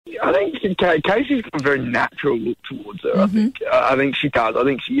I think Casey's got a very natural look towards her. I think she does. I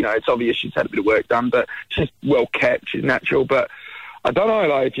think it's obvious she's had a bit of work done, but she's well kept. She's natural. But I don't know.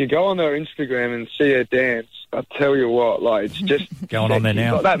 Like, if you go on her Instagram and see her dance, I tell you what, like, it's just going on there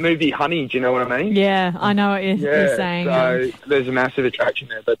now. Got that movie Honey. Do you know what I mean? Yeah, I know what you're saying. So there's a massive attraction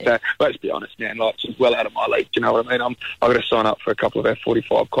there. But let's be honest, man. Like, she's well out of my league. Do you know what I mean? I've got to sign up for a couple of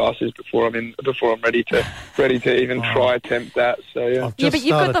F45 classes before I'm ready to even try attempt that. So yeah. But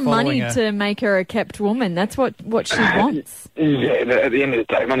you've got the money to make her a kept woman. That's what she wants. Yeah. At the end of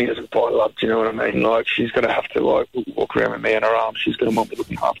the day, money doesn't buy love. Do you know what I mean? Like, she's going to have to walk around with me in her arms. She's going to want me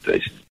looking half decent.